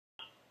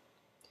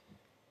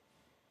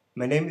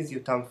My name is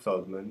Yotam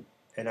Feldman,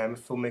 and I'm a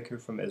filmmaker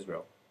from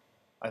Israel.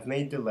 I've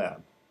made The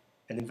Lab,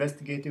 an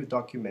investigative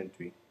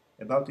documentary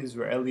about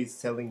Israelis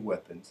selling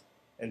weapons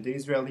and the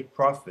Israeli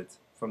profits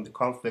from the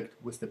conflict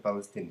with the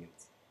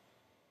Palestinians.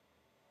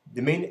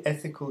 The main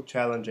ethical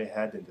challenge I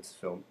had in this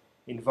film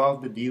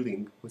involved the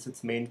dealing with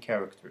its main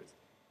characters,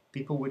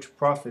 people which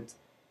profit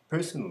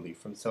personally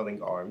from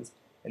selling arms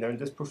and are in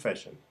this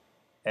profession,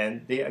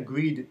 and they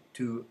agreed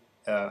to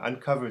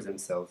uncover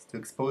themselves, to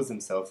expose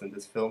themselves in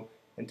this film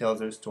and tell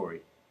their story.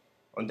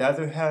 On the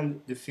other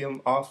hand, the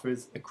film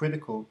offers a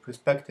critical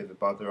perspective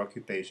about their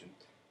occupation,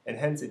 and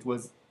hence it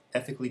was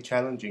ethically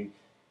challenging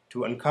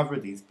to uncover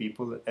these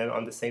people and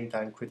on the same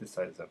time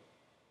criticize them.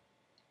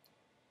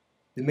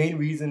 The main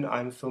reason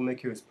I'm a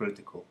filmmaker is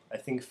political. I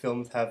think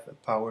films have a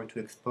power to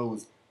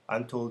expose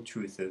untold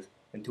truths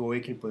and to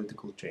awaken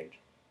political change.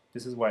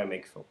 This is why I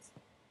make films.